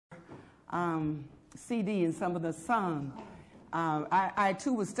CD and some of the songs. I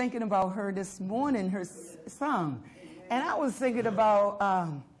too was thinking about her this morning, her song. And I was thinking about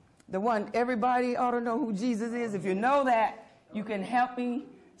the one, everybody ought to know who Jesus is. If you know that, you can help me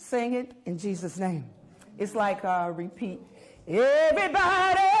sing it in Jesus' name. It's like repeat.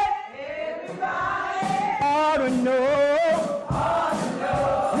 Everybody ought to know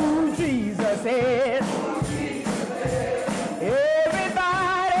who Jesus is.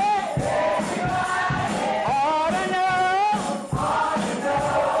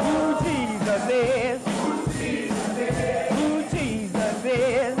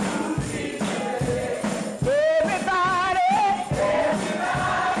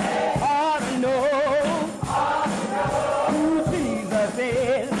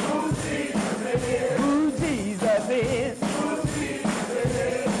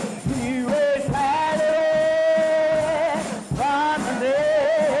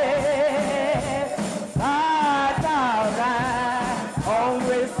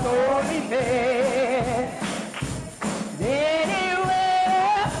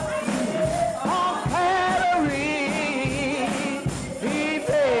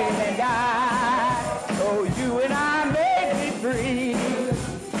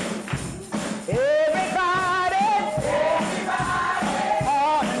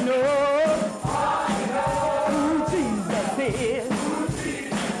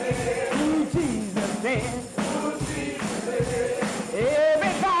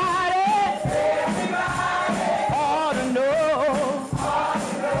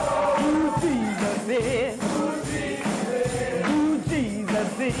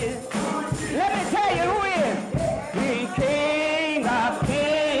 Let me tell you who he is. He's King of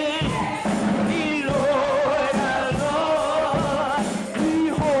Kings. He's Lord of Lords. He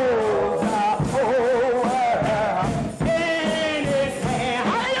holds the whole world in his hand.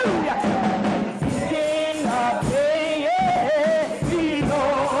 Hallelujah. He's King of Kings. He's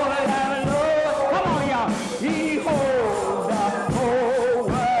Lord of Lords. Come on, y'all. He holds the whole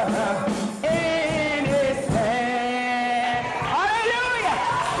world in his hand. Hallelujah.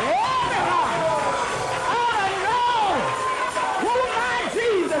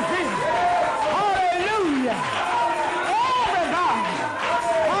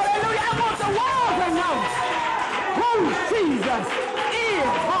 Jesus is,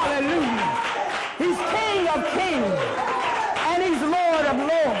 hallelujah. He's King of Kings and he's Lord of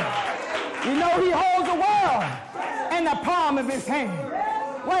Lords. You know he holds the world in the palm of his hand.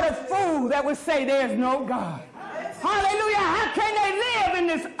 What a fool that would say there's no God. Hallelujah. How can they live in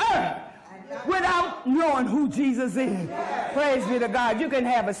this earth without knowing who Jesus is? Praise be to God. You can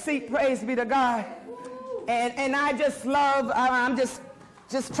have a seat. Praise be to God. And I just love, I'm just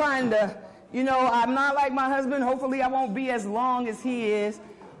trying to, you know, I'm not like my husband. Hopefully I won't be as long as he is.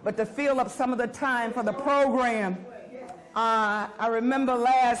 But to fill up some of the time for the program, I remember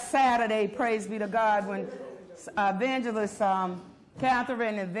last Saturday, praise be to God, when Evangelist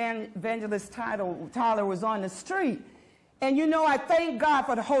Catherine and Evangelist Tyler was on the street. And you know, I thank God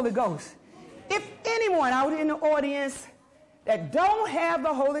for the Holy Ghost. If anyone out in the audience that don't have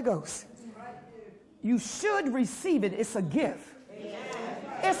the Holy Ghost, you should receive it. It's a gift.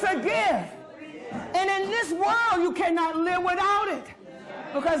 It's a gift. And in this world, you cannot live without it.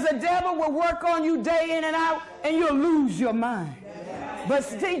 Because the devil will work on you day in and out, and you'll lose your mind. But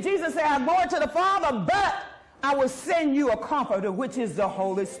see, Jesus said, I'm going to the Father, but I will send you a comforter, which is the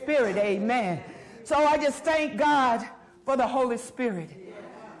Holy Spirit. Amen. So I just thank God for the Holy Spirit.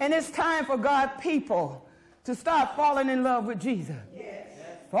 And it's time for God people to start falling in love with Jesus.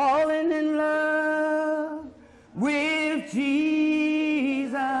 Falling in love with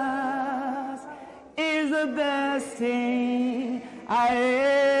Jesus is the best thing I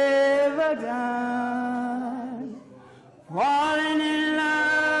ever done. Falling in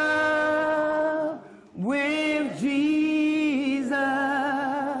love with Jesus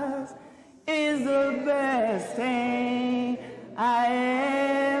is the best thing I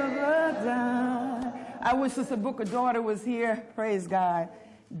ever done. I wish Sister Booker daughter was here. Praise God.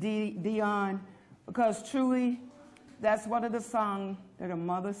 Dion, because truly that's one of the songs that her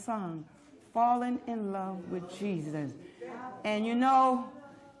mother sung, falling in love with Jesus. And you know,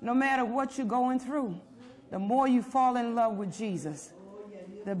 no matter what you're going through, the more you fall in love with Jesus,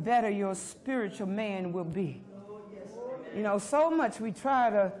 the better your spiritual man will be. You know, so much we try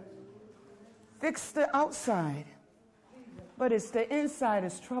to fix the outside, but it's the inside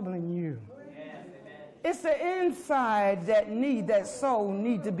that's troubling you. It's the inside that soul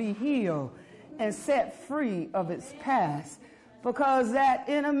need to be healed and set free of its past, because that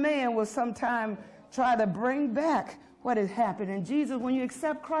inner man will sometime try to bring back what has happened. And Jesus, when you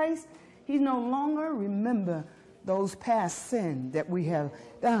accept Christ, He no longer remember those past sins that we have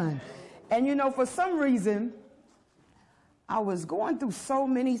done. And you know, for some reason, I was going through so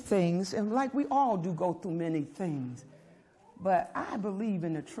many things, and like we all do go through many things. But I believe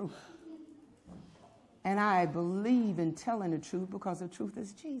in the truth. And I believe in telling the truth because the truth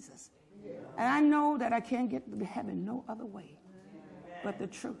is Jesus. And I know that I can't get to heaven no other way but the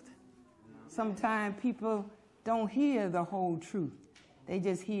truth. Sometimes people don't hear the whole truth. They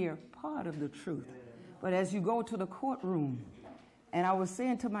just hear part of the truth. But as you go to the courtroom, and I was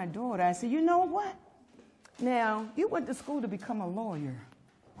saying to my daughter, I said, you know what? Now, you went to school to become a lawyer.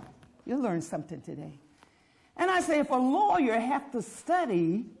 You learned something today. And I say, if a lawyer have to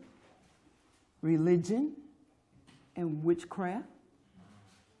study religion and witchcraft,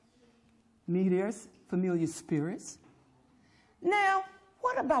 meters, familiar spirits, now,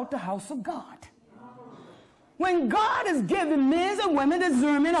 what about the house of God? When God is giving men and women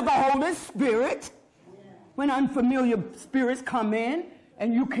discernment of the Holy Spirit, when unfamiliar spirits come in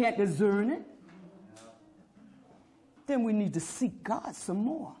and you can't discern it, then we need to seek God some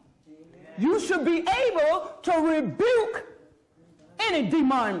more. You should be able to rebuke any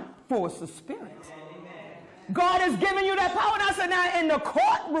demonic force of spirit. God has given you that power. And I said, now in the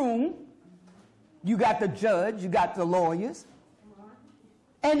courtroom, you got the judge, you got the lawyers,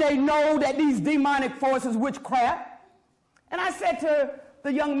 and they know that these demonic forces, witchcraft. And I said to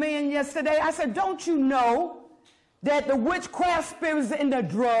the young man yesterday, I said, don't you know that the witchcraft spirits in the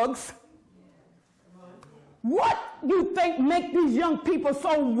drugs? What do you think make these young people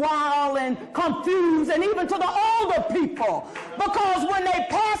so wild and confused, and even to the older people? Because when they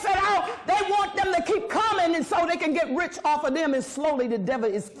pass it out, they want them to keep coming, and so they can get rich off of them, and slowly the devil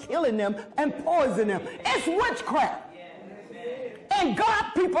is killing them and poisoning them. It's witchcraft. And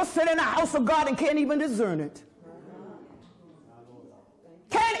God people sit in the house of God and can't even discern it.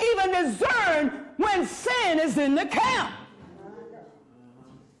 Can't even discern when sin is in the camp.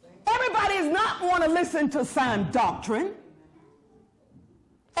 Everybody does not want to listen to sound doctrine,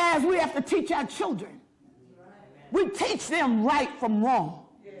 as we have to teach our children. We teach them right from wrong.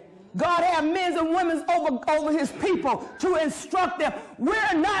 God has men and women over his people to instruct them.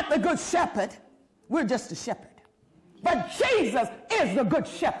 We're not the good shepherd. We're just the shepherd. But Jesus is the good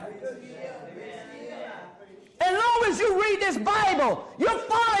shepherd. As long as you read this Bible, you're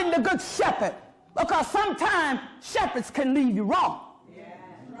following the good shepherd, because sometimes shepherds can lead you wrong.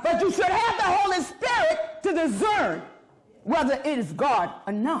 But you should have the Holy Spirit to discern whether it is God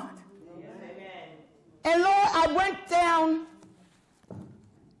or not. And Lord, I went down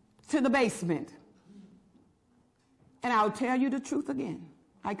to the basement. And I'll tell you the truth again.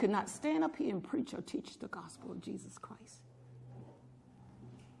 I could not stand up here and preach or teach the gospel of Jesus Christ.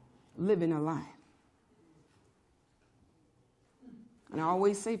 Living a lie. And I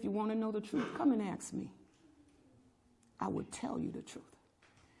always say, if you want to know the truth, come and ask me. I will tell you the truth.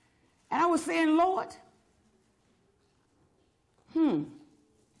 And I was saying, Lord,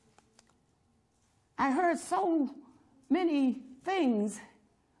 I heard so many things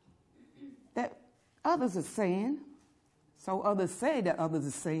that others are saying, so others say that others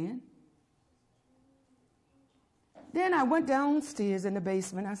are saying. Then I went downstairs in the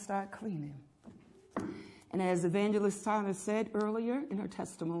basement, I started cleaning. And as Evangelist Tyler said earlier in her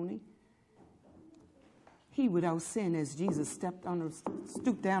testimony, he without sin, as Jesus stooped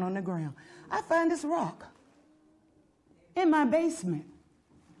down on the ground. I find this rock in my basement.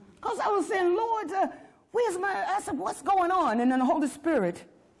 Because I was saying, Lord, I said, what's going on? And then the Holy Spirit,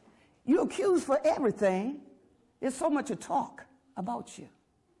 you're accused for everything. There's so much to talk about you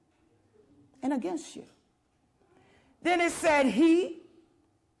and against you. Then it said, he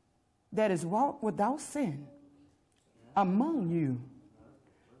that is without sin among you,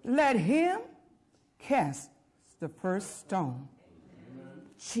 let him cast the first stone.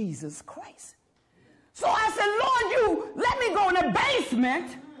 Jesus Christ. So I said, Lord, you let me go in the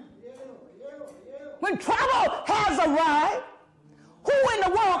basement when trouble has arrived. Who in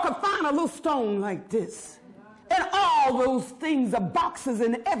the world could find a little stone like this? And all those things, the boxes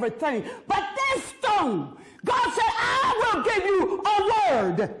and everything. But this stone, God said, I will give you a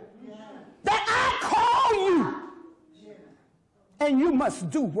word that I call you. And you must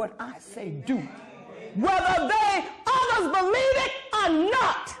do what I say do. Whether others believe it or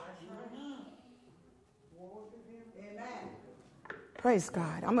not. Praise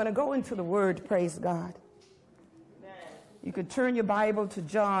God. I'm going to go into the word, praise God. You could turn your Bible to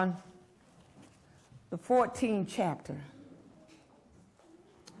John, the 14th chapter.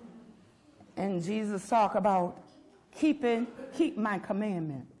 And Jesus talk about keep my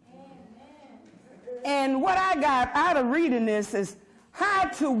commandment. And what I got out of reading this is, how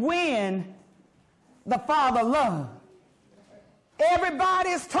to win the Father love. Everybody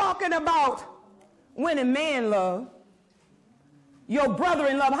is talking about winning man love, your brother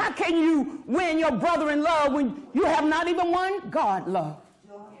in love. How can you win your brother in love when you have not even won God love?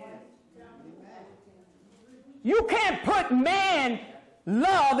 You can't put man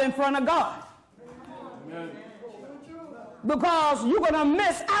love in front of God, because you're going to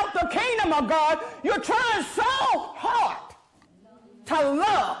miss out the kingdom of God. You're trying so hard to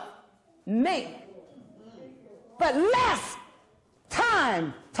love man, but less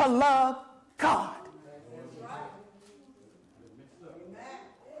time to love God.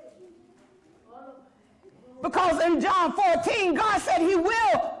 Because in John 14, God said he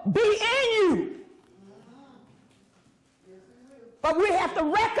will be in you. But we have to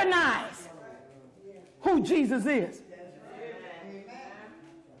recognize who Jesus is.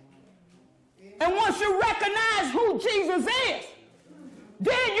 And once you recognize who Jesus is,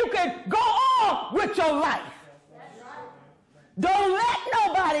 then you can go on with your life. Don't let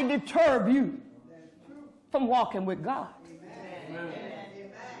nobody deter you from walking with God.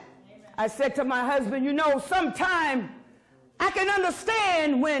 I said to my husband, you know, sometimes I can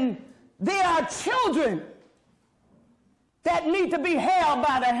understand when there are children that need to be held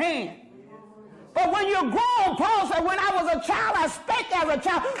by the hand. But when you're grown, Paul said, when I was a child, I spake as a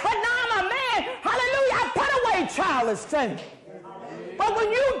child. But now I'm a man, hallelujah, I put away childish things. But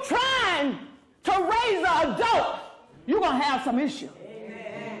when you're trying to raise an adult, you're going to have some issues.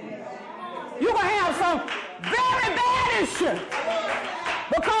 You're going to have some very bad issues.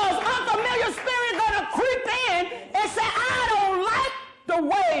 Because unfamiliar spirit is going to creep in and say, I don't like the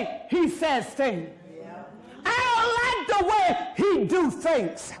way he says things. I don't like the way he do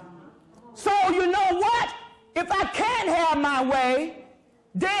things. So you know what? If I can't have my way,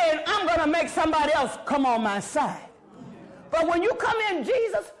 then I'm going to make somebody else come on my side. But when you come in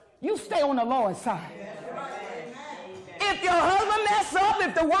Jesus, you stay on the Lord's side. If your husband mess up,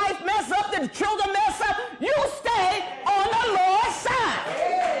 if the wife mess up, if the children mess up, you stay on the Lord's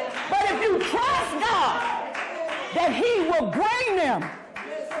side. But if you trust God that he will bring them,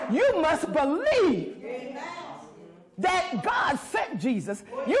 you must believe that God sent Jesus.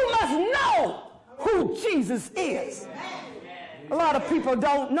 You must know who Jesus is. A lot of people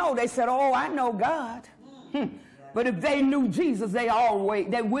don't know. They said, oh, I know God. But if they knew Jesus, they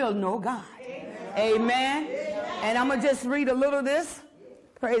will know God. Amen. And I'm going to just read a little of this.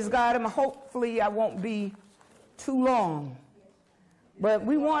 Praise God. And hopefully I won't be too long. But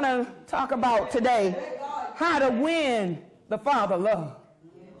we want to talk about today how to win the Father love.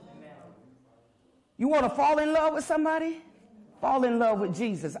 You want to fall in love with somebody? Fall in love with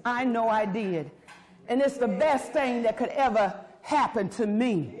Jesus. I know I did. And it's the best thing that could ever happen to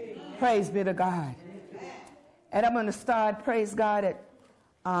me. Praise be to God. And I'm going to start, praise God, at,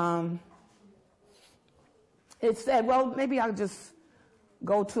 it said, well, maybe I'll just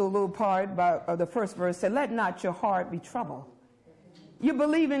go to a little part of the first verse. It said, let not your heart be troubled. You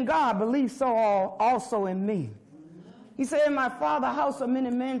believe in God, believe so also in me. He said, in my Father's house are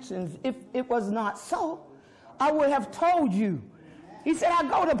many mansions. If it was not so, I would have told you. He said, I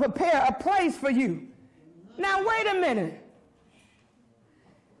go to prepare a place for you. Now, wait a minute.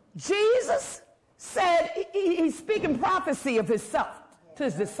 Jesus said, he's speaking prophecy of himself to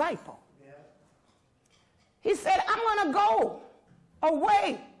his disciple. He said, I'm going to go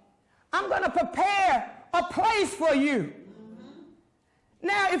away. I'm going to prepare a place for you.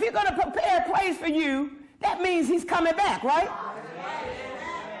 Now, if you're going to prepare a place for you, that means he's coming back, right?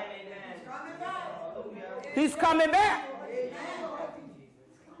 He's coming back.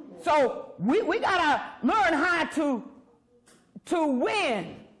 So we got to learn how to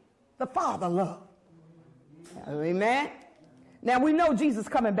win the Father love. Amen. Now we know Jesus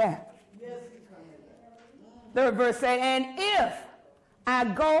coming back. Third verse said, and if I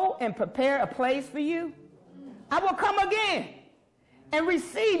go and prepare a place for you, I will come again and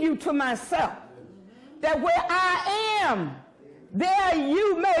receive you to myself, that where I am, there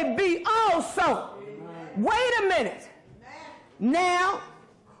you may be also. Wait a minute. Now,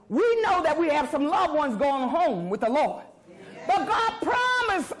 we know that we have some loved ones going home with the Lord. But God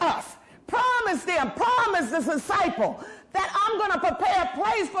promised us, promised them, promised the disciple that I'm going to prepare a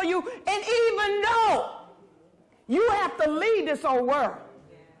place for you. And even though you have to leave this old world,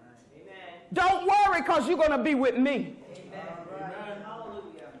 don't worry, because you're going to be with me.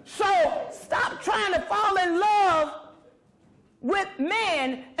 So stop trying to fall in love with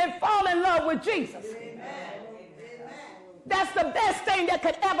man and fall in love with Jesus. That's the best thing that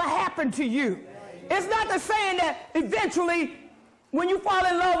could ever happen to you. It's not the saying that eventually when you fall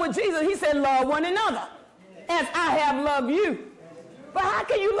in love with Jesus, he said, love one another as I have loved you. But how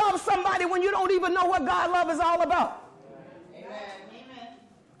can you love somebody when you don't even know what God's love is all about?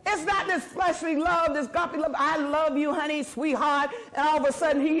 It's not this fleshly love, this godly love. I love you, honey, sweetheart. And all of a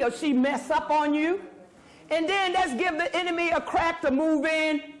sudden he or she mess up on you. And then let's give the enemy a crack to move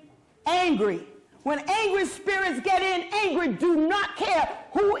in angry. When angry spirits get in, angry do not care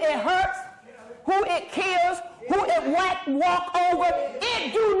who it hurts, who it kills, who it walk over.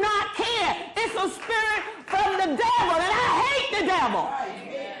 It do not care. It's a spirit from the devil. And I hate the devil.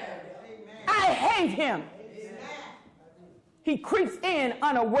 I hate him. He creeps in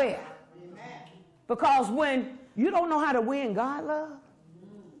unaware. Because when you don't know how to win God's love,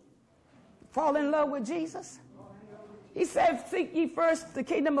 fall in love with Jesus. He said, seek ye first the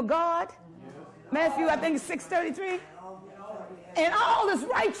kingdom of God. Matthew, I think, 6:33. And all this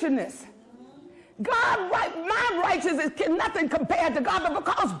righteousness. My righteousness is nothing compared to God, but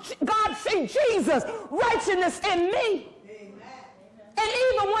because God sees Jesus' righteousness in me. And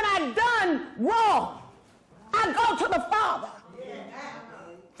even when I've done wrong, I go to the Father.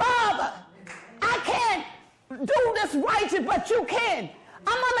 Father, I can't do this righteous, but you can.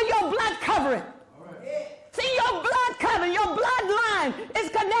 I'm under your blood covering. See, your blood covering, your bloodline is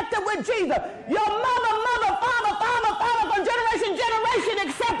connected with Jesus. Your mother, father, from generation to generation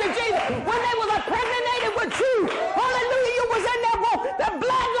accepted Jesus. When they was impregnated with you, hallelujah, you was in that womb. The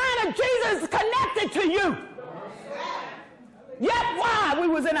bloodline of Jesus is connected to you. Yet why? We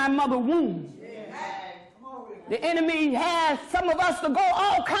was in our mother's womb. The enemy has some of us to go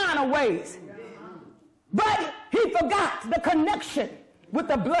all kind of ways. But he forgot the connection with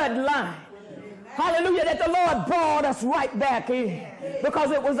the bloodline. Hallelujah, that the Lord brought us right back in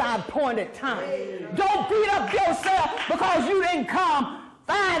because it was our appointed time. Don't beat up yourself because you didn't come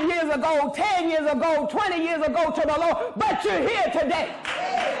 5 years ago, 10 years ago, 20 years ago to the Lord, but you're here today.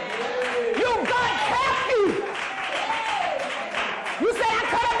 God kept you. You say, I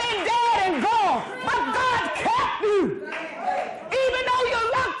could have been dead and gone, but God kept you. Even though you're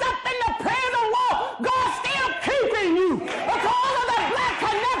locked up in the prison wall, God's still keeping you because of the blood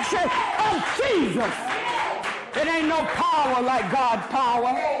connection of Jesus. It ain't no power like God's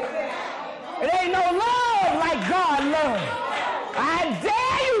power. It ain't no love like God's love. I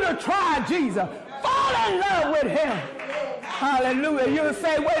dare you to try Jesus. Fall in love with him. Hallelujah. You'll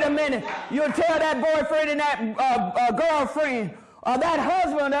say, wait a minute. You'll tell that boyfriend and that girlfriend or that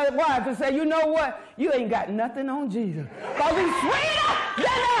husband or that wife to say, you know what? You ain't got nothing on Jesus. Because he's sweeter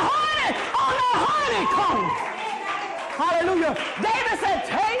than the honey on the honeycomb. Hallelujah. David said,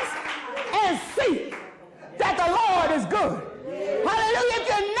 taste and see that the Lord is good. Hallelujah. If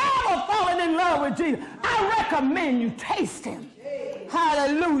you're never fallen in love with Jesus, I recommend you taste him.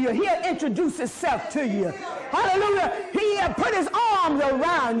 Hallelujah. He'll introduce himself to you. Hallelujah. He'll put his arms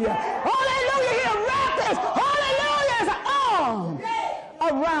around you. Hallelujah. He'll wrap his arms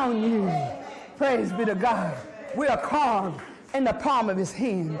around you. Praise be to God. We are carved in the palm of his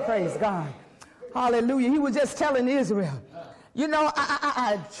hand. Praise God. Hallelujah. He was just telling Israel, you know,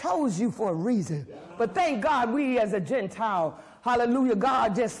 I chose you for a reason. But thank God we as a Gentile, hallelujah,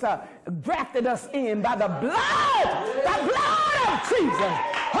 God just drafted us in by the blood of Jesus.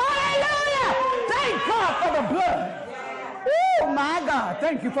 Hallelujah. Thank God for the blood. Oh, my God.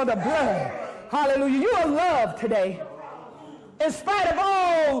 Thank you for the blood. Hallelujah. You are loved today. In spite of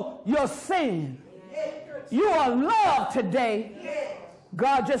all your sin, you are loved today.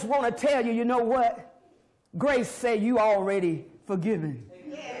 God just want to tell you, you know what? Grace say you already forgiven.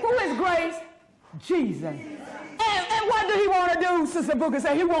 Who is grace? Jesus. And what do he want to do, Sister Booker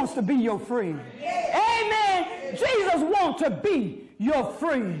said? He wants to be your friend. Amen. Jesus wants to be your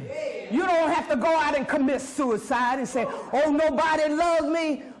friend. You don't have to go out and commit suicide and say, oh, nobody loves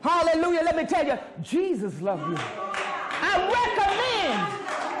me. Hallelujah. Let me tell you, Jesus loves you. I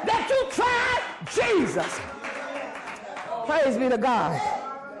recommend that you try Jesus. Praise be to God.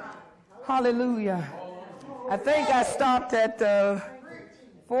 Hallelujah. I think I stopped at the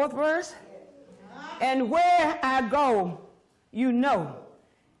 4th verse. And where I go, you know,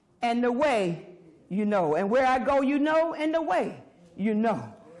 and the way you know. And where I go, you know, and the way you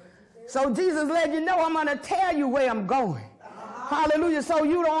know. So Jesus let you know, I'm going to tell you where I'm going. Hallelujah. So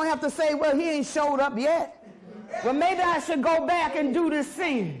you don't have to say, well, he ain't showed up yet. Well, maybe I should go back and do this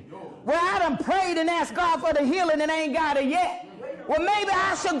sin. Well, I done prayed and asked God for the healing and ain't got it yet. Well, maybe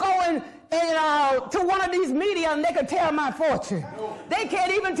I should go and to one of these media and they can tell my fortune. They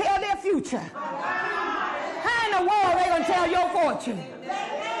can't even tell their future. How in the world are they going to tell your fortune?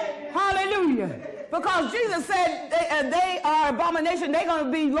 Hallelujah. Because Jesus said they are abomination. They're going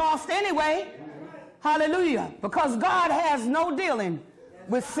to be lost anyway. Hallelujah. Because God has no dealing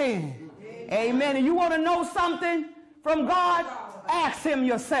with sin. Amen. And you want to know something from God? Ask him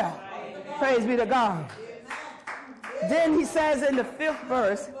yourself. Praise be to God. Then he says in the 5th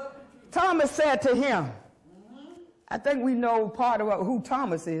verse, Thomas said to him, I think we know part of who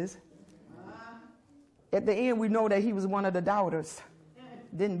Thomas is. At the end, we know that he was one of the doubters.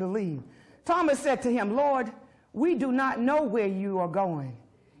 Didn't believe. Thomas said to him, Lord, we do not know where you are going,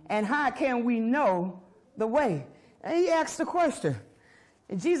 and how can we know the way? And he asked the question.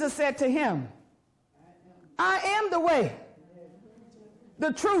 And Jesus said to him, I am the way,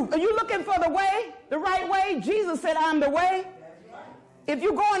 the truth. Are you looking for the way, the right way? Jesus said, I'm the way. If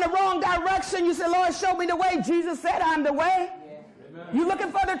you go in the wrong direction, you say, Lord, show me the way. Jesus said, I'm the way. You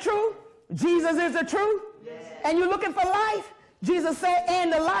looking for the truth? Jesus is the truth. And you looking for life? Jesus said,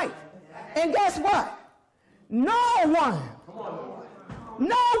 and the life. And guess what? No one.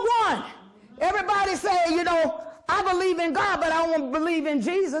 Everybody say, you know, I believe in God, but I don't believe in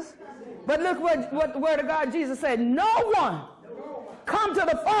Jesus. But look what the word of God, Jesus said, no one come to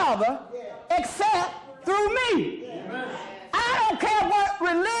the Father except through me. I don't care what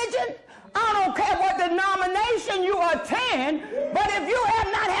religion, I don't care what denomination you attend, but if you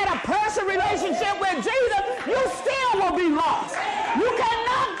have not had a personal relationship with Jesus, you still will be lost. You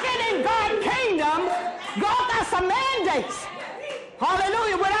cannot get in God's kingdom. God got some mandates.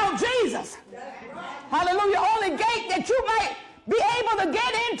 Hallelujah, without Jesus. Hallelujah. Only gate that you might be able to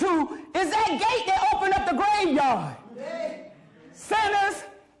get into is that gate that opened up the graveyard. Sinners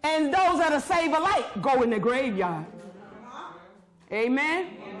and those that are saved alike go in the graveyard. Amen?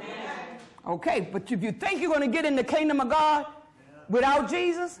 Okay, but if you think you're going to get in the kingdom of God without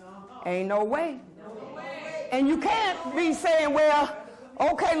Jesus, ain't no way. And you can't be saying, well,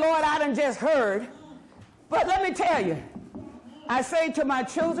 okay, Lord, I done just heard. But let me tell you, I say to my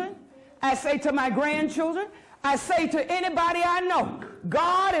children, I say to my grandchildren, I say to anybody I know,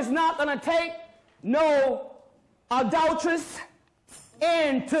 God is not going to take no adulteress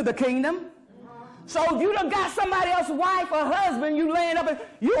into the kingdom. So if you done got somebody else's wife or husband, you laying up, I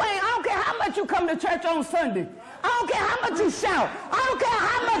don't care how much you come to church on Sunday. I don't care how much you shout. I don't care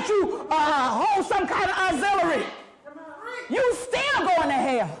how much you hold some kind of auxiliary. You still going to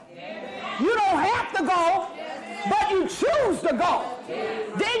hell. You don't have to go, but you choose to go.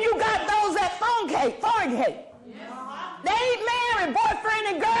 Then you got those that fornicate. They ain't married, boyfriend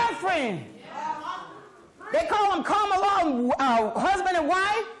and girlfriend. They call them come along husband and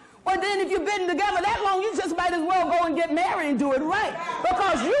wife. Well, then if you've been together that long, you just might as well go and get married and do it right,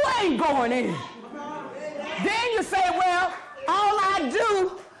 because you ain't going in. Then you say, well, all I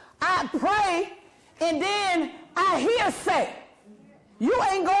do, I pray, and then I hear say. You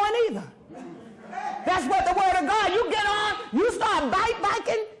ain't going either. That's what the word of God, you get on, you start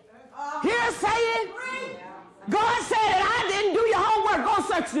biting, hear saying. God said that I didn't do your homework. Go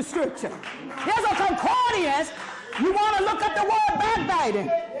search the scripture. There's a concordance. You want to look up the word backbiting.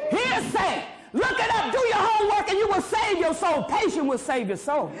 Hearsay. Look it up. Do your homework and you will save your soul. Patience will save your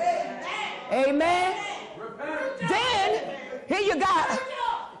soul. Amen. Then, here you got,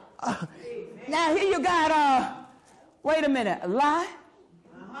 wait a minute, a lie?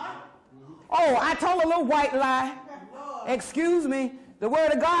 Oh, I told a little white lie. Excuse me. The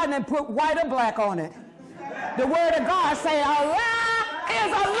word of God and then put white or black on it. The word of God say a lie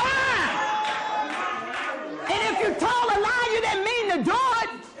is a lie. And if you told a lie you didn't mean to do it,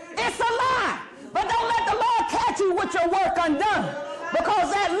 it's a lie. But don't let the Lord catch you with your work undone,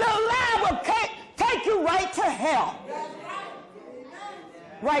 because that little lie will take you right to hell.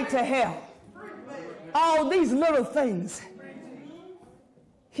 Right to hell. All these little things.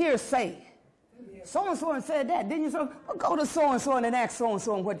 Hearsay. So-and-so said that, didn't you? So, well, go to so-and-so and ask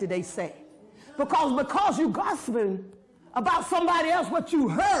so-and-so and what did they say? Because you gossiping about somebody else what you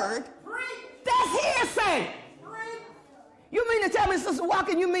heard, that's hearsay. You mean to tell me, Sister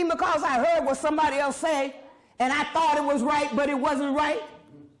Walker, you mean because I heard what somebody else say and I thought it was right, but it wasn't right?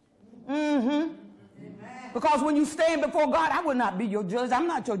 Mm-hmm. Because when you stand before God, I will not be your judge. I'm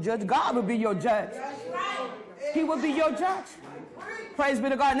not your judge. God will be your judge. He will be your judge. Praise be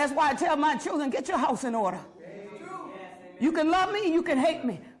to God. And that's why I tell my children, get your house in order. You can love me, you can hate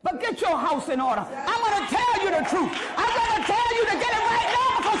me, but get your house in order. I'm going to tell you the truth. I'm going to tell you to get it right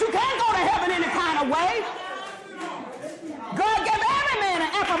now, because you can't go to heaven any kind of way. God gave every man an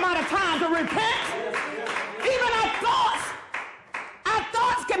ample amount of time to repent. Even our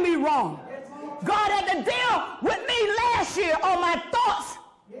thoughts can be wrong. God had to deal with me last year on my thoughts,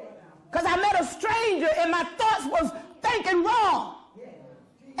 because I met a stranger and my thoughts was thinking wrong.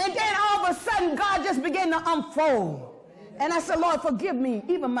 And then all of a sudden, God just began to unfold. And I said, Lord, forgive me.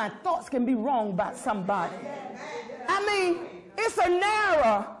 Even my thoughts can be wrong about somebody. I mean, it's a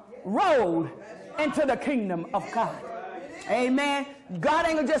narrow road into the kingdom of God. Amen. God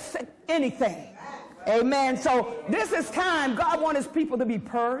ain't gonna just say anything. Amen. So this is time. God wants his people to be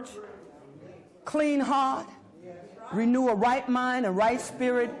purged, clean heart, renew a right mind, a right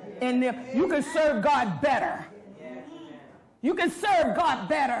spirit in them. You can serve God better. You can serve God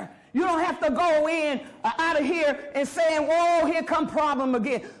better. You don't have to go in out of here and saying, whoa, here come problem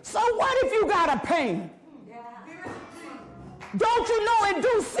again. So what if you got a pain? Don't you know in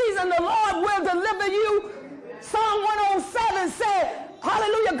due season the Lord will deliver you? Psalm 107 said,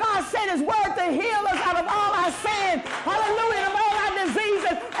 hallelujah, God sent his word to heal us out of all our sin, hallelujah, of all our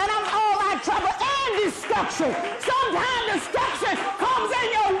diseases, and of all our trouble and destruction. Sometimes destruction comes in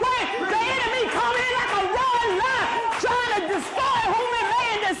your way. The enemy comes in like a roaring lion, trying to destroy whom it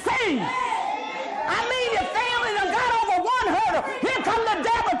may deceive. I mean, your family done got over one hurdle. Here come the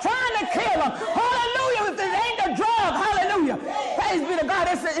devil trying to kill them. Hallelujah, if it ain't the drug, hallelujah. Praise be to God.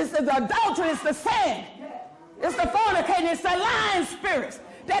 It's the adultery, it's the sin. It's the fornicating, it's the lying spirits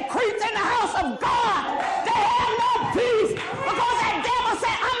that creep in the house of God. They have no peace because that devil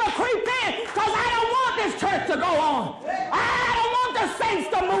said, I'm going to creep in because I don't want this church to go on. I don't want the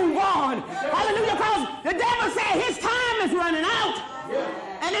saints to move on. Hallelujah, because the devil said his time is running out.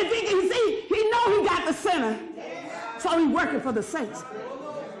 And if he know he got the sinner, so he's working for the saints.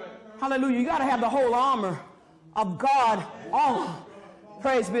 Hallelujah, you got to have the whole armor of God on.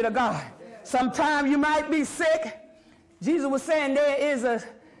 Praise be to God. Sometimes you might be sick. Jesus was saying there is a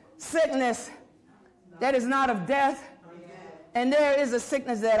sickness that is not of death, and there is a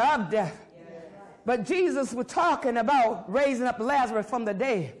sickness that of death. But Jesus was talking about raising up Lazarus from the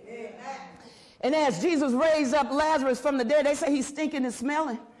dead. And as Jesus raised up Lazarus from the dead, they say he's stinking and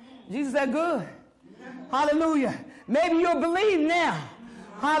smelling. Jesus said, good. Hallelujah. Maybe you'll believe now.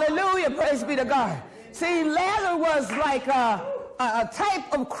 Hallelujah. Praise be to God. See, Lazarus was like a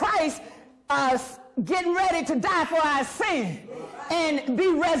type of Christ getting ready to die for our sin and be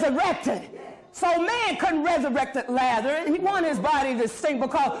resurrected. So man couldn't resurrect Lazarus. He wanted his body to stink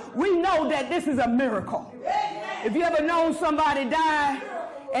because we know that this is a miracle. If you ever known somebody die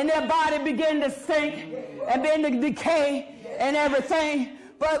and their body begin to stink and begin to decay and everything,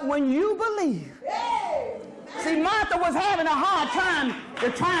 but when you believe, see, Martha was having a hard time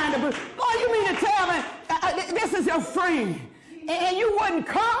trying to believe. Oh, you mean to tell me this is your friend and you wouldn't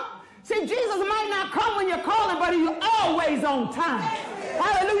come? See, Jesus might not come when you're calling, but he's always on time.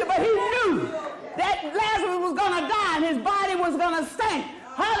 Hallelujah. But he knew that Lazarus was going to die and his body was going to stink.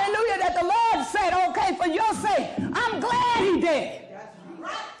 Hallelujah. That the Lord said, okay, for your sake, I'm glad he did.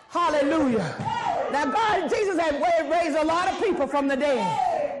 Hallelujah. Now, God, Jesus had raised a lot of people from the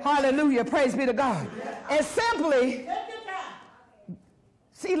dead. Hallelujah. Praise be to God. And simply,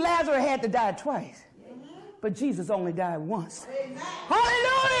 see, Lazarus had to die twice. But Jesus only died once.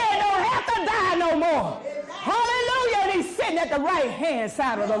 Hallelujah. Don't have to die no more. Hallelujah. And he's sitting at the right hand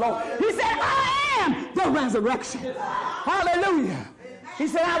side of the Lord. He said, I am the resurrection. Hallelujah. He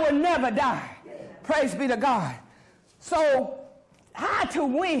said, I will never die. Praise be to God. So, how to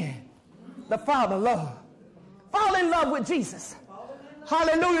win the Father love? Fall in love with Jesus.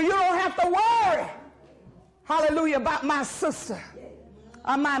 Hallelujah. You don't have to worry. Hallelujah. About my sister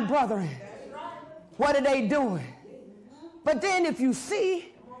or my brethren. What are they doing? But then if you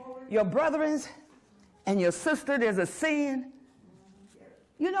see your brethren and your sister, there's a sin,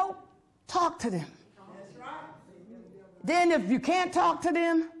 you know, talk to them. Then if you can't talk to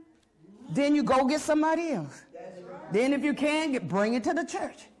them, then you go get somebody else. Then if you can, bring it to the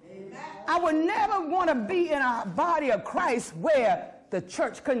church. I would never want to be in a body of Christ where the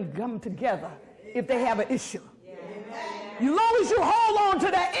church couldn't come together if they have an issue. As long as you hold on to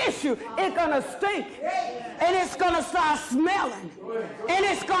that issue, it's going to stink. And it's going to start smelling. And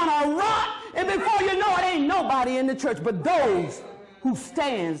it's going to rot. And before you know it, ain't nobody in the church but those who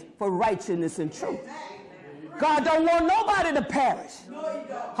stands for righteousness and truth. God don't want nobody to perish.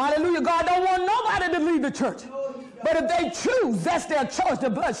 Hallelujah. God don't want nobody to leave the church. But if they choose, that's their choice. The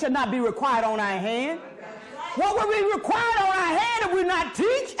blood should not be required on our hand. What would be required on our hand if we not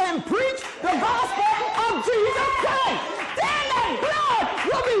teach and preach the gospel of Jesus Christ? Then that blood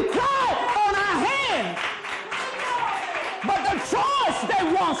will be required on our hand. But the choice they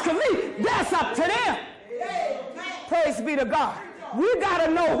want to leave, that's up to them. Praise be to God. We got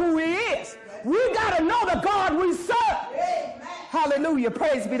to know who he is. We got to know the God we serve. Hallelujah.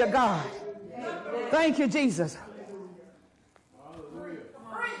 Praise be to God. Thank you, Jesus.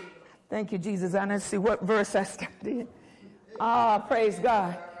 Thank you, Jesus. I didn't see what verse I started in. Praise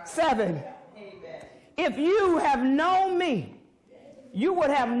God. 7. If you have known me, you would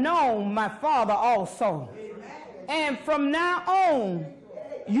have known my Father also. And from now on,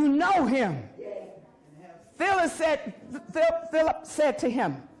 you know him. Philip said to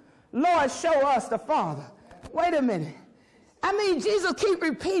him, Lord, show us the Father. Wait a minute. I mean, Jesus keep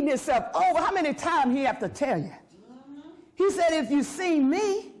repeating himself over. How many times he have to tell you? He said, if you seen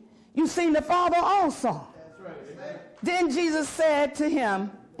me, you seen the Father also. That's right. Then Jesus said to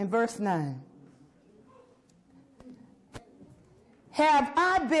him in verse 9, have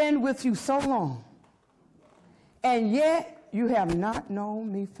I been with you so long, and yet you have not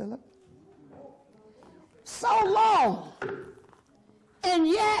known me, Philip? So long, and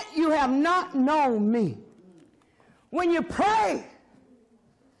yet you have not known me. When you pray,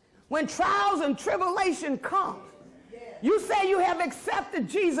 when trials and tribulation come, you say you have accepted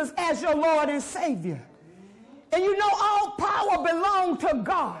Jesus as your Lord and Savior. And you know all power belongs to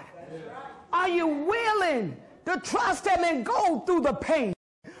God. Are you willing to trust him and go through the pain?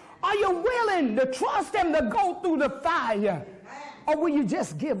 Are you willing to trust him to go through the fire? Or will you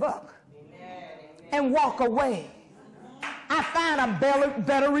just give up and walk away? I find a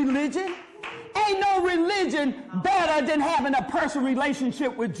better religion. Ain't no religion better than having a personal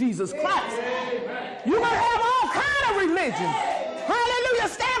relationship with Jesus Christ. You're going to have all kind of religions. Hallelujah.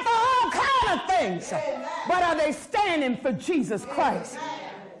 Stand for all kind of things. But are they standing for Jesus Christ?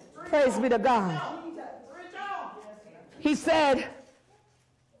 Praise be to God. He said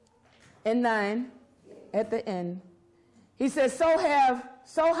in 9, at the end, he said, so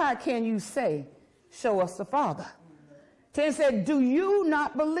how can you say, show us the Father? 10 said, do you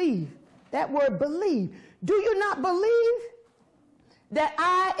not believe? That word believe. Do you not believe that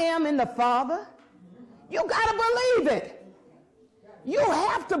I am in the Father? You got to believe it. You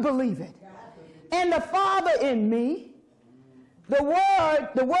have to believe it. And the Father in me, the word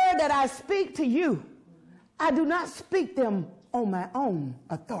that I speak to you, I do not speak them on my own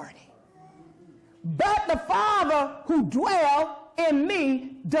authority. But the Father who dwells in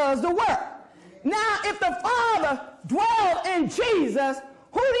me does the work. Now, if the Father dwells in Jesus,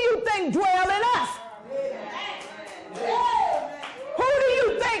 who do you think dwell in us? Who do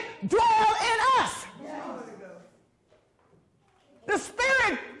you think dwell in us? The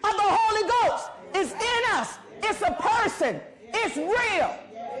Spirit of the Holy Ghost is in us. It's a person. It's real.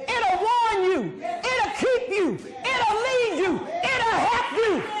 It'll warn you. It'll keep you. It'll lead you. It'll help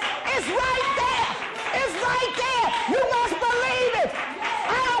you. It's right there. It's right there. You must believe it.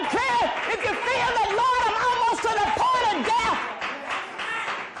 I don't care if you feel that, Lord, I'm almost to the point of death.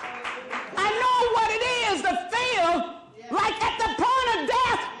 I know what it is to feel like at the point of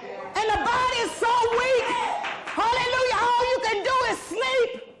death and the body is so weak. Hallelujah. All you can do is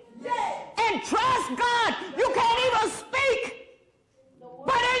sleep and trust God. You can't even speak.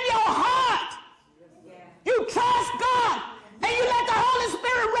 But in your heart, you trust God and you let the Holy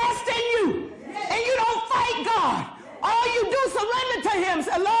Spirit rest in you and you don't fight God. All you do is surrender to him.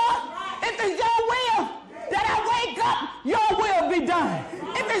 Say, Lord, if it's your will that I wake up, your will be done.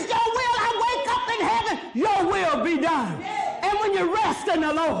 If it's your will I wake up in heaven, your will be done. And when you rest in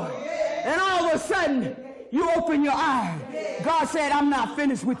the Lord, and all of a sudden you open your eyes, God said, I'm not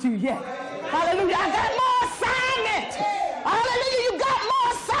finished with you yet. Hallelujah. I got more assignment. Hallelujah. You got more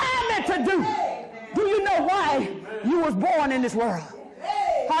assignment to do. Do you know why you was born in this world?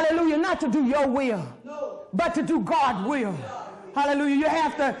 Hallelujah. Not to do your will, but to do God's will. Hallelujah. You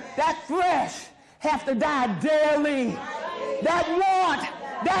have to, that flesh have to die daily. That want,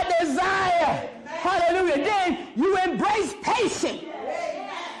 that desire. Hallelujah. Then you embrace patience.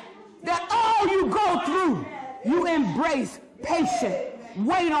 That all you go through, you embrace patience.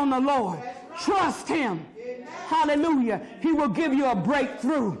 Wait on the Lord. Trust him. Hallelujah. He will give you a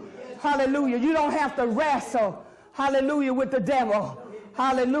breakthrough. Hallelujah. You don't have to wrestle. Hallelujah, with the devil.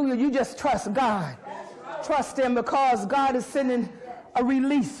 Hallelujah. You just trust God. Trust him because God is sending a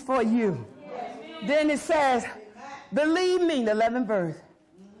release for you. Then it says, believe me, the 11th verse,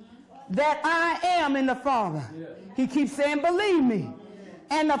 that I am in the Father. He keeps saying, believe me,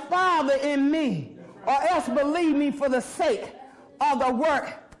 and the Father in me, or else believe me for the sake of the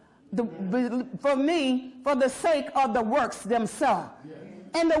work, for the sake of the works themselves.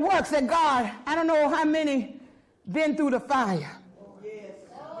 And the works that God, I don't know how many been through the fire.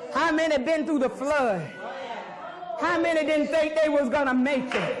 How many been through the flood? How many didn't think they was going to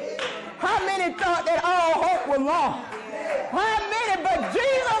make it? How many thought that all hope was lost? How many? But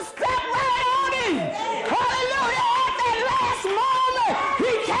Jesus stepped right on in. Hallelujah. At that last moment,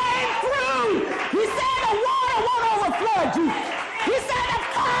 he came through. He said the water won't overflow you. He said the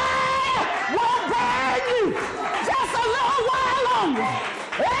fire won't burn you. Just a little while longer.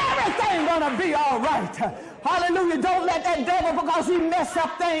 Everything's going to be all right. Hallelujah. Don't let that devil, because he messed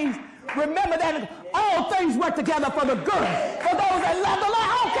up things. Remember that all things work together for the good. For those that love the Lord,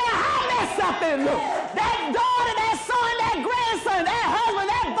 I don't care how messed up they look. That daughter, that son, that grandson, that husband,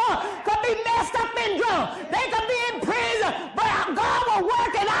 that boy could be messed up and drunk. They could be in prison, but God will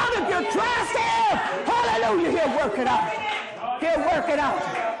work it out if you trust him. Hallelujah, he'll work it out. He'll work it out.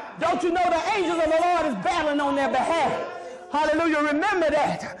 Don't you know the angels of the Lord is battling on their behalf? Hallelujah, remember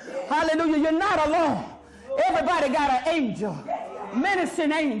that. Hallelujah, you're not alone. Everybody got an angel,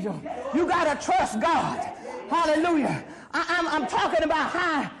 ministering angel. You got to trust God. Hallelujah. I'm talking about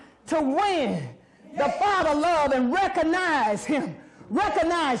how to win the Father love and recognize him.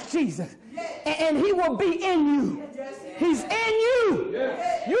 Recognize Jesus. And he will be in you. He's in you.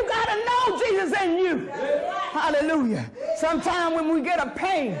 You got to know Jesus in you. Hallelujah. Sometimes when we get a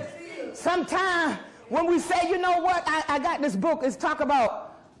pain, sometimes when we say, you know what, I got this book, it's talk about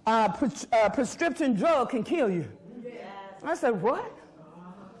prescription drug can kill you. I said, what?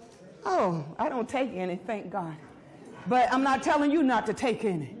 Oh, I don't take any, thank God. But I'm not telling you not to take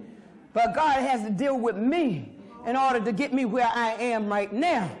any. But God has to deal with me in order to get me where I am right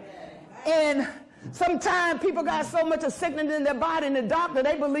now. And sometimes people got so much of sickness in their body, and the doctor,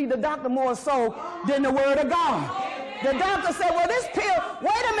 they believe the doctor more so than the word of God. The doctor said, well, this pill,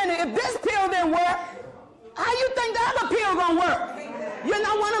 wait a minute, if this pill didn't work, how you think the other pill gonna work? You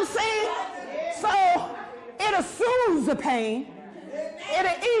know what I'm saying? So it'll soothe the pain.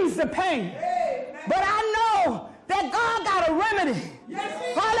 It'll ease the pain. But I know that God got a remedy.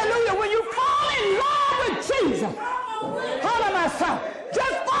 Hallelujah. When you fall in love with Jesus, hallelujah,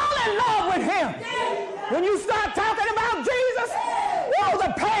 just fall in love with him. When you start talking about Jesus, oh,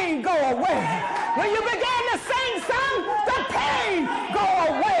 the pain go away. When you begin to sing songs, the pain go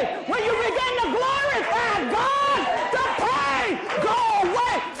away. When you begin to glorify God, the pain go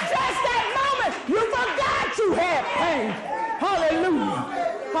away. Just that moment, you forgot you had pain. Hallelujah.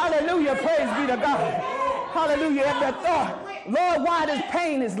 Hallelujah. Praise be to God. Hallelujah. At that thought, Lord, why this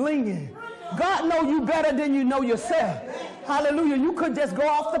pain is lingering? God knows you better than you know yourself. Hallelujah. You could just go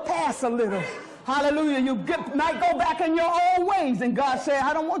off the path a little. Hallelujah. You might go back in your old ways. And God said,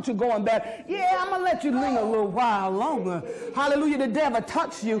 I don't want you going back. Yeah, I'm going to let you linger a little while longer. Hallelujah. The devil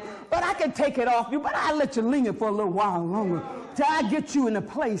touched you, but I can take it off you. But I'll let you linger for a little while longer till I get you in the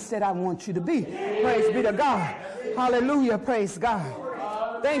place that I want you to be. Praise be to God. Hallelujah. Praise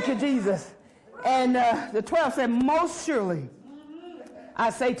God. Thank you, Jesus. And the 12 said, most surely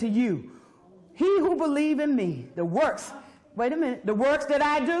I say to you, he who believes in me, the works, wait a minute, the works that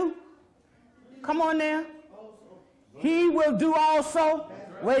I do, come on now, he will do also,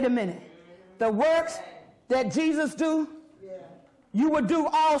 wait a minute, the works that Jesus do, you will do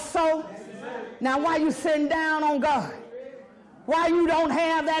also. Now why you sitting down on God? Why you don't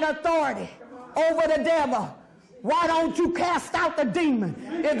have that authority over the devil? Why don't you cast out the demon?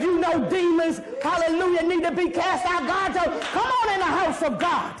 If you know demons, hallelujah, need to be cast out, God told, come on in the house of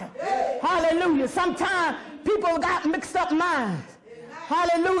God. Hallelujah. Sometimes people got mixed up minds.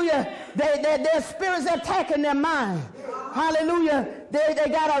 Hallelujah. Their spirits are attacking their mind. Hallelujah. They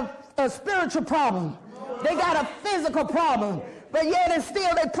got a spiritual problem. They got a physical problem. But yet and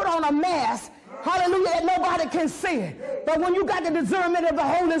still they put on a mask. Hallelujah, that nobody can see it. But when you got the discernment of the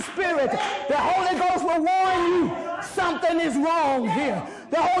Holy Spirit, the Holy Ghost will warn you something is wrong here.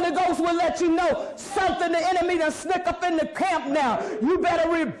 The Holy Ghost will let you know something, the enemy done sneak up in the camp now. You better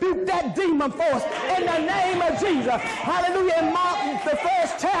rebuke that demon force in the name of Jesus. Hallelujah. In Mark, the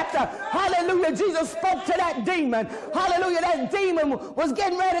first chapter, hallelujah, Jesus spoke to that demon. Hallelujah, that demon was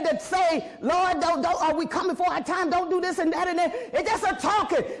getting ready to say, Lord, don't, are we coming for our time? Don't do this and that and that. It's just a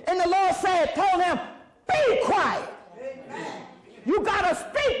talking. And the Lord said, told him, be quiet. Amen. You got to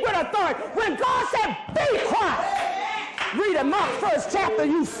speak with authority. When God said, be quiet, read in Mark first chapter,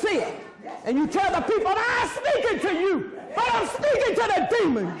 you see it. And you tell the people, I'm speaking to you, but I'm speaking to the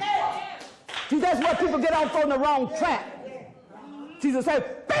demon. See, that's where people get off on the wrong track. Jesus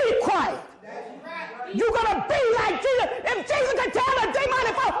said, be quiet. You're going to be like Jesus. If Jesus can tell the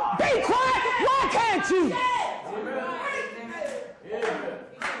demon, be quiet, why can't you?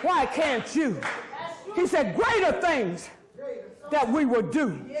 Why can't you? He said, greater things that we will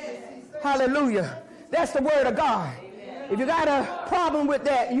do. Hallelujah. That's the word of God. If you got a problem with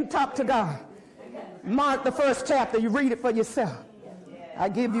that, you talk to God. Mark the first chapter. You read it for yourself. I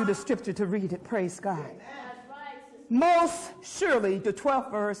give you the scripture to read it. Praise God. Most surely, the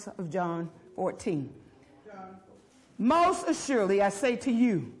 12th verse of John 14. Most assuredly, I say to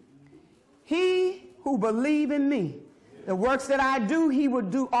you, he who believes in me, the works that I do, he will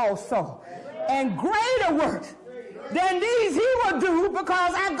do also. And greater works than these he will do,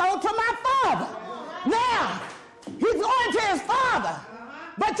 because I go to my Father. Now, he's going to his Father.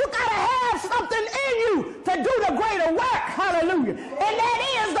 But you got to have something in you to do the greater work. Hallelujah. And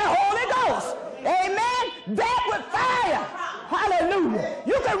that is the Holy Ghost. Amen. That with fire. Hallelujah.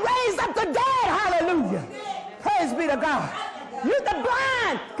 You can raise up the dead. Hallelujah. Praise be to God. You, the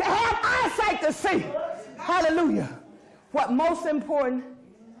blind, can have eyesight to see. Hallelujah. What most important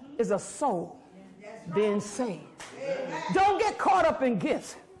is a soul being saved. Don't get caught up in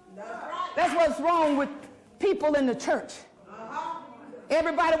gifts. That's what's wrong with people in the church.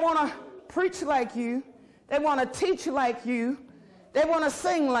 Everybody want to preach like you. They want to teach like you. They want to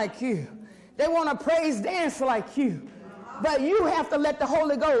sing like you. They want to praise dance like you. But you have to let the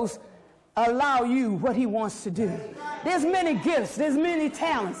Holy Ghost allow you what he wants to do. There's many gifts. There's many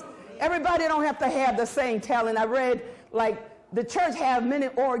talents. Everybody don't have to have the same talent. I read, like, the church have many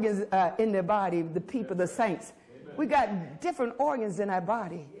organs in their body, the people, the saints. We got different organs in our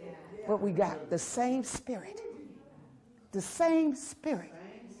body, but we got the same spirit. The same spirit.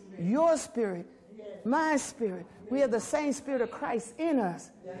 Your spirit, my spirit. We have the same spirit of Christ in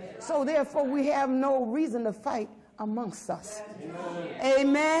us. So therefore, we have no reason to fight amongst us.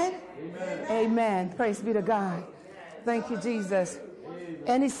 Amen. Amen. Amen. Praise be to God. Thank you, Jesus.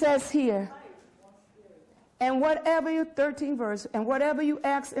 And he says here, and whatever you, 13th verse, and whatever you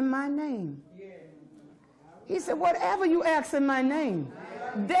ask in my name. He said, whatever you ask in my name,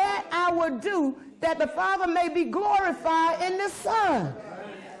 that I will do, that the Father may be glorified in the Son.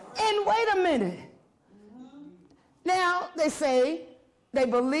 And wait a minute. Now, they say they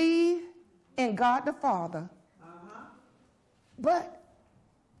believe in God the Father, but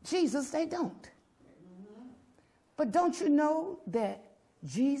Jesus, they don't. But don't you know that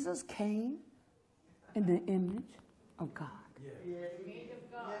Jesus came in the image of God?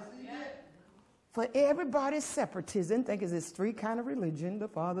 For everybody's separatism, think it's three kind of religion, the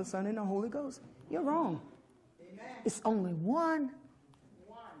Father, Son, and the Holy Ghost. You're wrong. It's only one.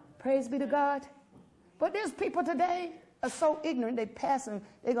 Praise be to God. But there's people today are so ignorant, they're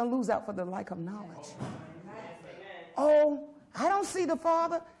going to lose out for the lack of knowledge. Oh, I don't see the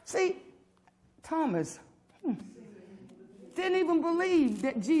Father. See, Thomas didn't even believe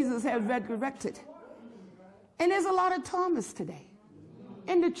that Jesus had resurrected. And there's a lot of Thomas today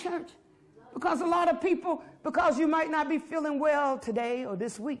in the church. Because a lot of people, because you might not be feeling well today or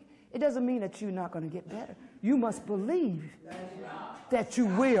this week, it doesn't mean that you're not going to get better. You must believe that you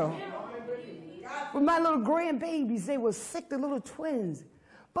will. With my little grandbabies, they were sick, the little twins.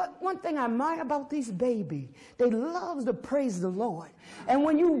 But one thing I admire about these babies, they love to praise the Lord. And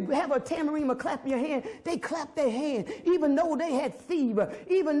when you have a tambourine or clap your hand, they clap their hand. Even though they had fever,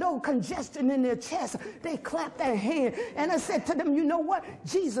 even though congestion in their chest, they clap their hand. And I said to them, you know what?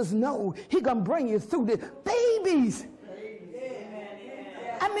 Jesus knows he going to bring you through this. Babies.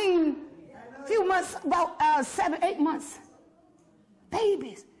 I mean, a few months, about 7, 8 months.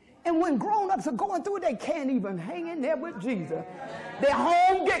 Babies. And when grown-ups are going through it, they can't even hang in there with Jesus. Their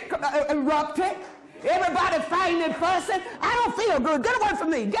home get erupted. Everybody fighting and fussing. I don't feel good. Get away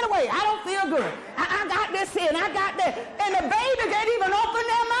from me. Get away. I don't feel good. I got this here and I got that. And the baby can't even open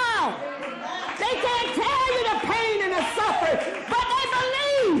their mouth. They can't tell you the pain and the suffering, but they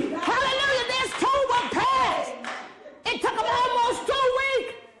believe. Hallelujah. This too will pass. It took them almost 2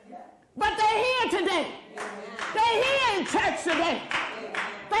 weeks, but they're here today. They're here in church today.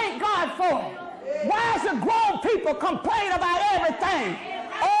 Thank God for it. Why should grown people complain about everything?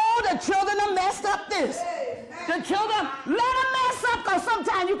 Oh, the children have messed up this. The children, let them mess up, because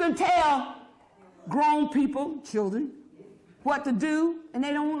sometimes you can tell grown people, children, what to do, and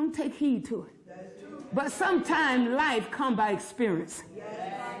they don't want to take heed to it. But sometimes life comes by experience.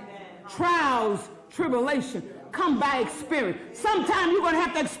 Trials, tribulation come by experience. Sometimes you're going to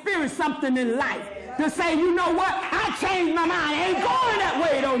have to experience something in life to say, you know what, I changed my mind. I ain't going that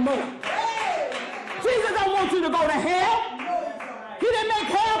way no more. Jesus don't want you to go to hell. He didn't make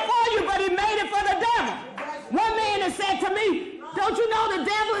hell for you, but he made it for the devil. One man has said to me, don't you know the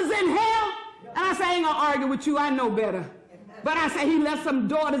devil is in hell? And I say, I ain't going to argue with you. I know better. But I say, he left some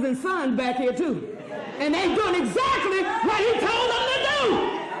daughters and sons back here too. And they doing exactly what he told them to do.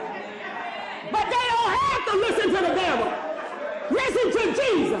 But they don't have to listen to the devil. Listen to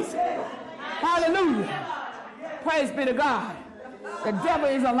Jesus. Hallelujah. Praise be to God. The devil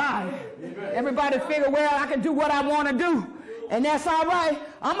is a liar. Everybody figure, well, I can do what I want to do. And that's all right.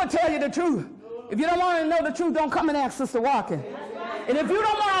 I'm going to tell you the truth. If you don't want to know the truth, don't come and ask Sister Watkins. And if you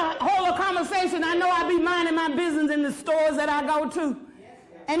don't want to hold a conversation, I know I be minding my business in the stores that I go to.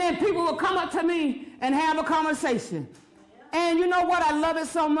 And then people will come up to me and have a conversation. And you know what? I love it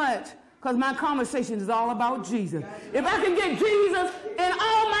so much. Because my conversation is all about Jesus. If I can get Jesus in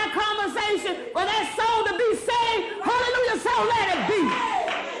all my conversation for that soul to be saved, hallelujah, so let it be.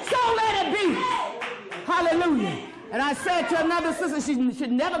 So let it be. Hallelujah. And I said to another sister, she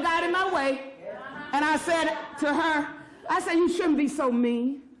never got in my way. And I said to her, I said, you shouldn't be so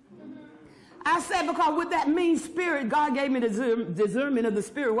mean. I said, because with that mean spirit, God gave me the discernment of the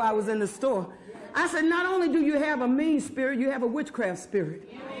spirit while I was in the store. I said, not only do you have a mean spirit, you have a witchcraft spirit.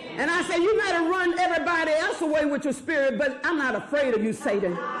 And I said, you might have run everybody else away with your spirit, but I'm not afraid of you,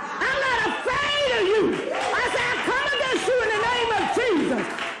 Satan. I'm not afraid of you. I said, I come against you in the name of Jesus.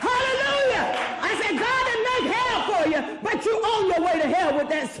 Hallelujah. I said, God didn't make hell for you, but you on your way to hell with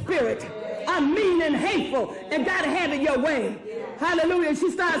that spirit. I'm mean and hateful and got to have it your way. Hallelujah. And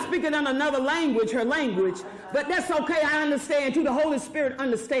she started speaking in another language, her language. But that's okay. I understand too. The Holy Spirit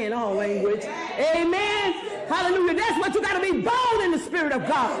understands all language. Amen. Hallelujah. That's what you got to be, bold in the Spirit of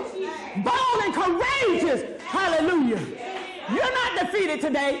God. Bold and courageous. Hallelujah. You're not defeated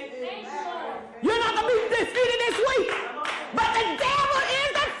today. You're not going to be defeated this week. But the devil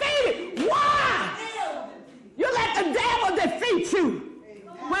is defeated. Why? You let the devil defeat you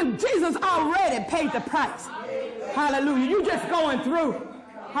when Jesus already paid the price. Hallelujah. You just going through.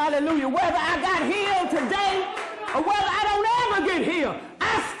 Hallelujah. Whether I got healed today or whether I don't ever get healed,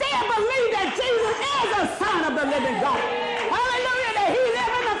 I still believe that Jesus is the Son of the living God. Hallelujah. That he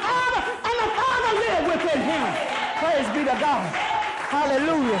lived in the Father and the Father lived within him. Praise be to God.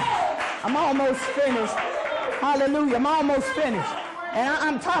 Hallelujah. I'm almost finished. Hallelujah. I'm almost finished. And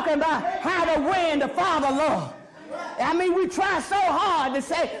I'm talking about how to win the Father love. I mean, we try so hard to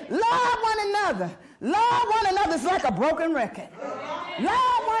say, love one another. Love one another is like a broken record.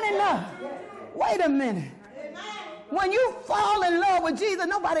 Love one another. Wait a minute. When you fall in love with Jesus,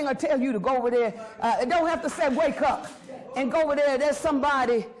 nobody going to tell you to go over there. Don't have to say, wake up and go over there. There's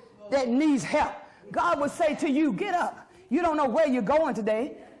somebody that needs help. God would say to you, get up. You don't know where you're going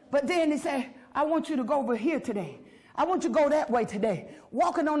today. But then he said, I want you to go over here today. I want you to go that way today.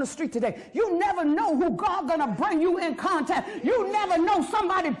 Walking on the street today. You never know who God's going to bring you in contact. You never know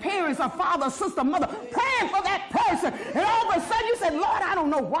somebody's parents or father, sister, mother praying for that person. And all of a sudden you say, Lord, I don't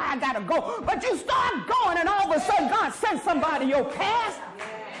know why I got to go. But you start going and all of a sudden God sends somebody your path.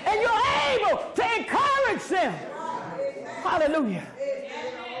 And you're able to encourage them. Hallelujah.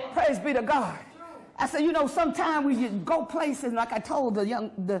 Praise be to God. I said, you know, sometimes we go places, like I told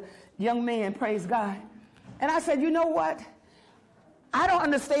the young man, praise God. And I said, you know what? I don't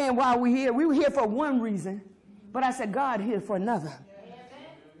understand why we're here. We were here for one reason, but I said, God here for another.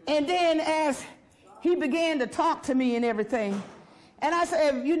 And then as he began to talk to me and everything, and I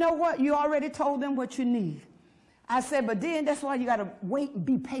said, you know what? You already told them what you need. I said, but then that's why you got to wait and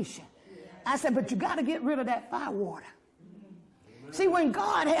be patient. I said, but you got to get rid of that fire water. See, when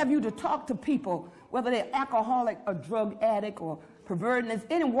God have you to talk to people, whether they're alcoholic or drug addict or perverted,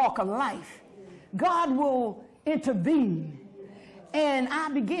 any walk of life, God will intervene. And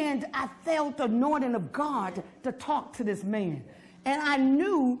I felt the anointing of God to talk to this man. And I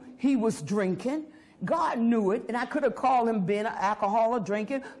knew he was drinking. God knew it. And I could have called him being an alcohol or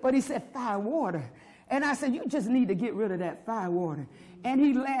drinking, but he said fire water. And I said, you just need to get rid of that fire water. And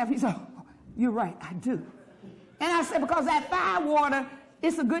he laughed. He said, oh, you're right, I do. And I said, because that fire water,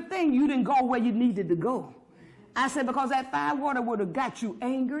 it's a good thing you didn't go where you needed to go. I said, because that fire water would have got you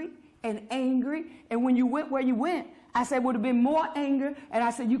angry. And when you went where you went, I said, would have been more anger. And I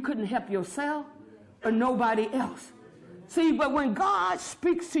said, you couldn't help yourself or nobody else. See, but when God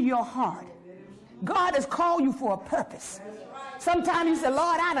speaks to your heart, God has called you for a purpose. Sometimes you say,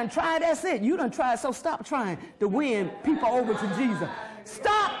 Lord, I done tried, that's it. You done tried, so stop trying to win people over to Jesus.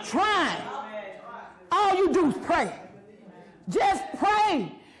 Stop trying. All you do is pray. Just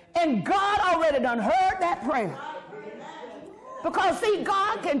pray. And God already done heard that prayer. Because, see,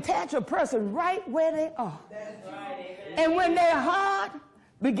 God can touch a person right where they are. And when their heart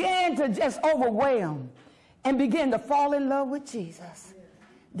began to just overwhelm and begin to fall in love with Jesus,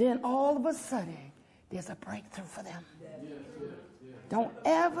 then all of a sudden, there's a breakthrough for them. Don't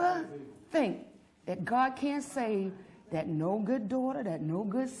ever think that God can't save that no good daughter, that no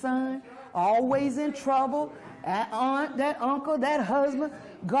good son, always in trouble, that aunt, that uncle, that husband.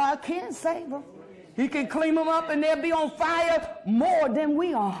 God can't save them. He can clean them up and they'll be on fire more than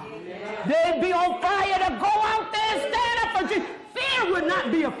we are. They'll be on fire to go out there and stand up for Jesus. Fear would not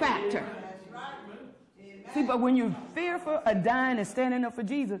be a factor. See, but when you're fearful of dying and standing up for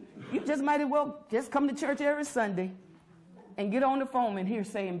Jesus, you just might as well just come to church every Sunday and get on the phone and hear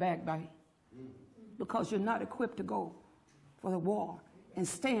saying backbite. Because you're not equipped to go for the war and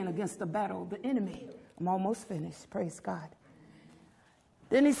stand against the battle of the enemy. I'm almost finished. Praise God.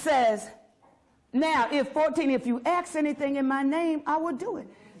 Then he says, now, if you ask anything in my name, I will do it.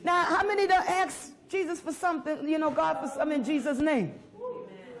 Now, how many don't ask Jesus for something, God for something in Jesus' name?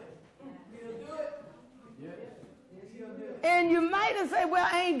 And you might have said, well,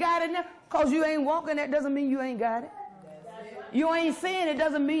 I ain't got it now. Because you ain't walking, that doesn't mean you ain't got it. You ain't seeing it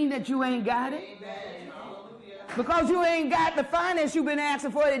doesn't mean that you ain't got it. Because you ain't got the finance you've been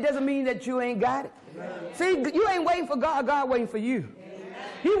asking for, it doesn't mean that you ain't got it. See, you ain't waiting for God, God waiting for you.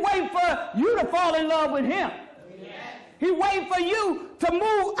 He waiting for you to fall in love with him. He waiting for you to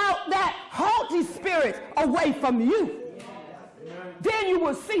move out that haughty spirit away from you. Then you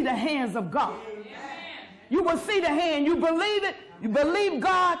will see the hands of God. You will see the hand. You believe it. You believe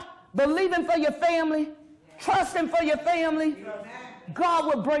God. Believe him for your family. Trust him for your family.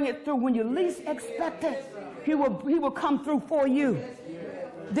 God will bring it through when you least expect it. He will come through for you.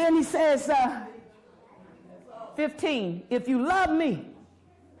 Then he says, 15, if you love me,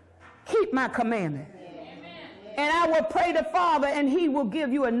 keep my commandment. And I will pray the Father, and he will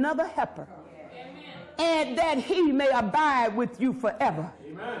give you another helper. And that he may abide with you forever.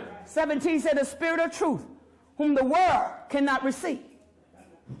 17 said, the Spirit of truth, whom the world cannot receive.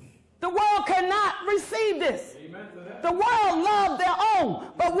 The world cannot receive this. The world loves their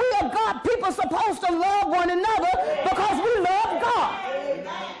own. But we are God people supposed to love one another because we love God.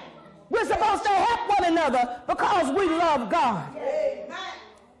 We're supposed to help one another because we love God.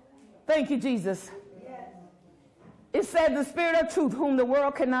 Thank you, Jesus. It said the Spirit of truth, whom the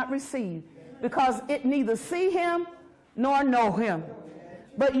world cannot receive, because it neither see him nor know him.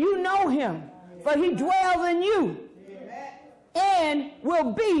 But you know him, for he dwells in you and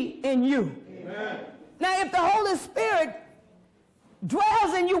will be in you. Now, if the Holy Spirit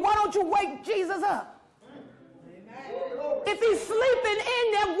dwells in you, why don't you wake Jesus up? If he's sleeping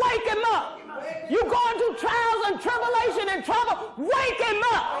in there, wake him up. You're going through trials and tribulation and trouble, wake him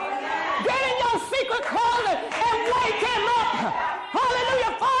up. Get in your secret closet and wake him up.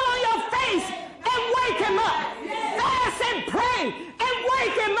 Hallelujah. Fall on your face and wake him up. Fast and pray and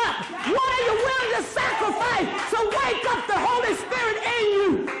wake him up. What are you willing to sacrifice to wake up the Holy Spirit in you?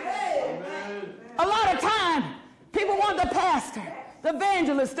 A lot of time, people want the pastor, the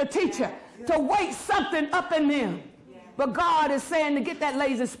evangelist, the teacher to wake something up in them. But God is saying to get that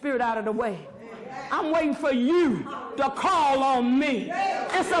lazy spirit out of the way. I'm waiting for you to call on me.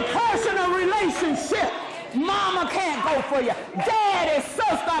 It's a personal relationship. Mama can't go for you. Daddy,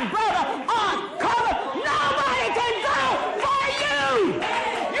 sister, brother, aunt, cousin. Nobody can go for you.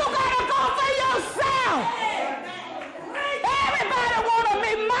 You got to go for yourself. Everybody want to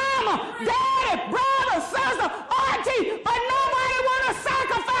be mama, daddy, brother, sister, auntie, but nobody want to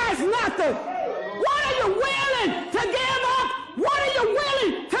sacrifice nothing. What are you willing to give up? What are you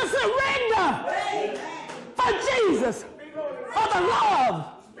willing to surrender for Jesus, for the love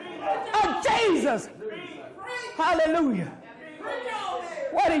of Jesus? Hallelujah.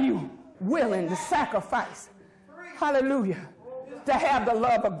 What are you willing to sacrifice? Hallelujah. To have the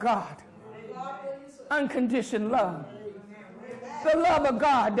love of God. Unconditioned love. The love of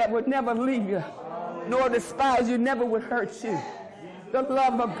God that would never leave you, nor despise you, never would hurt you. The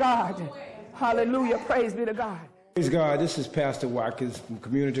love of God. Hallelujah. Praise be to God. Praise God. This is Pastor Watkins from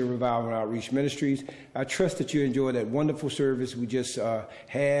Community Revival and Outreach Ministries. I trust that you enjoyed that wonderful service we just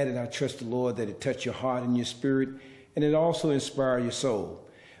had, and I trust the Lord that it touched your heart and your spirit, and it also inspired your soul.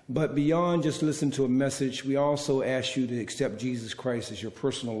 But beyond just listening to a message, we also ask you to accept Jesus Christ as your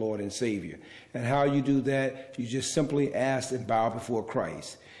personal Lord and Savior. And how you do that, you just simply ask and bow before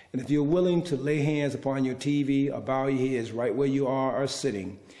Christ. And if you're willing to lay hands upon your TV or bow your heads right where you are or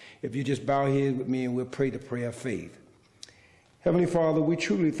sitting, if you just bow your head with me and we'll pray the prayer of faith. Heavenly Father, we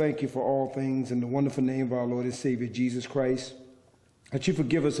truly thank you for all things in the wonderful name of our Lord and Savior, Jesus Christ, that you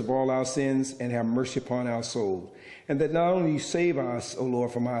forgive us of all our sins and have mercy upon our soul. And that not only you save us, O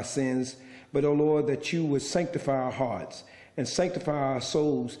Lord, from our sins, but, O Lord, that you would sanctify our hearts and sanctify our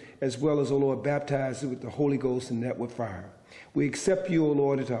souls, as well as, O Lord, baptize it with the Holy Ghost and that with fire. We accept you, O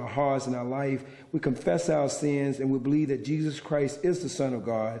Lord, into our hearts and our life. We confess our sins, and we believe that Jesus Christ is the Son of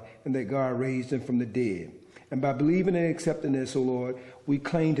God and that God raised him from the dead. And by believing and accepting this, O Lord, we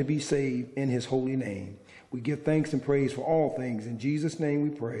claim to be saved in his holy name. We give thanks and praise for all things. In Jesus' name we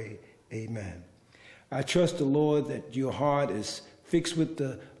pray. Amen. I trust the Lord that your heart is fixed with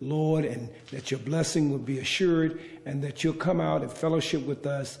the Lord and that your blessing will be assured and that you'll come out and fellowship with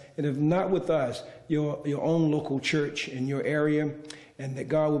us. And if not with us, your own local church in your area, and that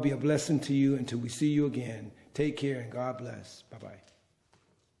God will be a blessing to you until we see you again. Take care and God bless. Bye-bye.